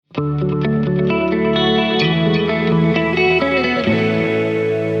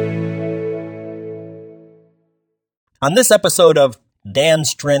On this episode of Dan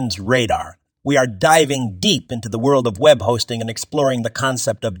Strand's Radar, we are diving deep into the world of web hosting and exploring the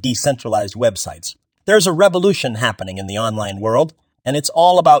concept of decentralized websites. There's a revolution happening in the online world, and it's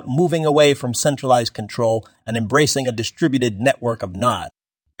all about moving away from centralized control and embracing a distributed network of nodes.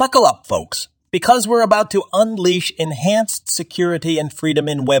 Buckle up, folks, because we're about to unleash enhanced security and freedom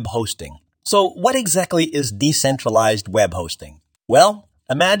in web hosting. So what exactly is decentralized web hosting? Well,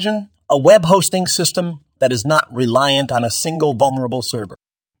 imagine a web hosting system that is not reliant on a single vulnerable server.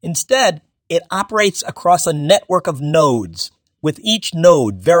 Instead, it operates across a network of nodes, with each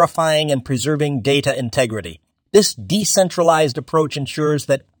node verifying and preserving data integrity. This decentralized approach ensures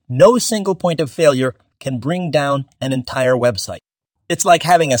that no single point of failure can bring down an entire website. It's like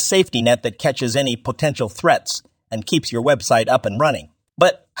having a safety net that catches any potential threats and keeps your website up and running.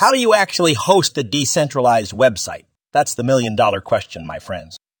 But how do you actually host a decentralized website? That's the million-dollar question, my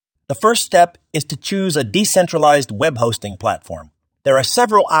friends. The first step is to choose a decentralized web hosting platform. There are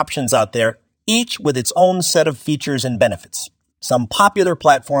several options out there, each with its own set of features and benefits. Some popular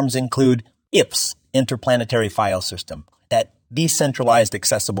platforms include IFS, Interplanetary File System, that decentralized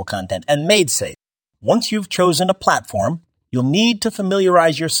accessible content, and MadeSafe. Once you've chosen a platform, you'll need to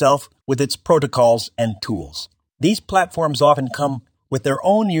familiarize yourself with its protocols and tools. These platforms often come with their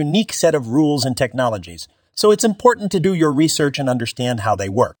own unique set of rules and technologies, so it's important to do your research and understand how they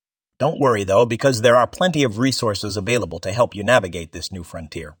work. Don't worry, though, because there are plenty of resources available to help you navigate this new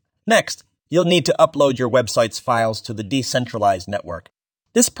frontier. Next, you'll need to upload your website's files to the decentralized network.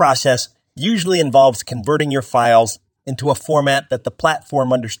 This process usually involves converting your files into a format that the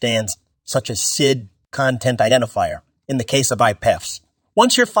platform understands, such as SID, Content Identifier, in the case of IPEFs.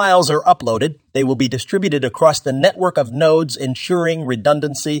 Once your files are uploaded, they will be distributed across the network of nodes, ensuring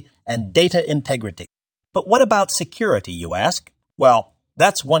redundancy and data integrity. But what about security, you ask? Well,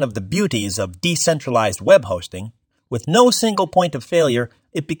 that's one of the beauties of decentralized web hosting. With no single point of failure,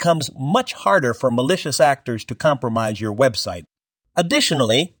 it becomes much harder for malicious actors to compromise your website.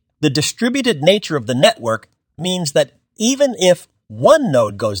 Additionally, the distributed nature of the network means that even if one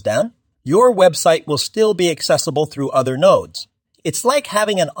node goes down, your website will still be accessible through other nodes. It's like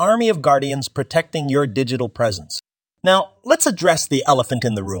having an army of guardians protecting your digital presence. Now, let's address the elephant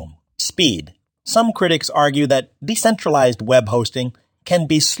in the room: speed. Some critics argue that decentralized web hosting can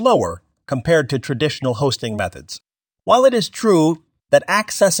be slower compared to traditional hosting methods. While it is true that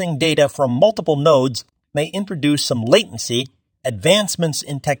accessing data from multiple nodes may introduce some latency, advancements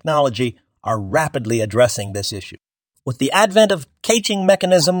in technology are rapidly addressing this issue. With the advent of caching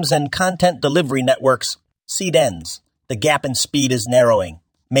mechanisms and content delivery networks, CDNs, the gap in speed is narrowing,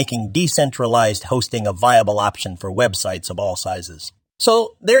 making decentralized hosting a viable option for websites of all sizes.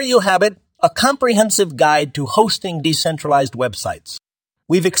 So there you have it, a comprehensive guide to hosting decentralized websites.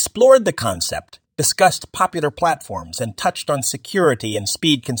 We've explored the concept, discussed popular platforms, and touched on security and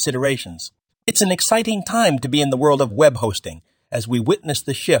speed considerations. It's an exciting time to be in the world of web hosting as we witness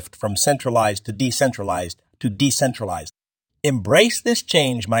the shift from centralized to decentralized. Embrace this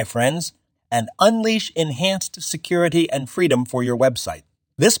change, my friends, and unleash enhanced security and freedom for your website.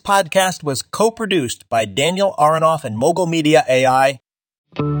 This podcast was co-produced by Daniel Aronoff and Mogul Media AI.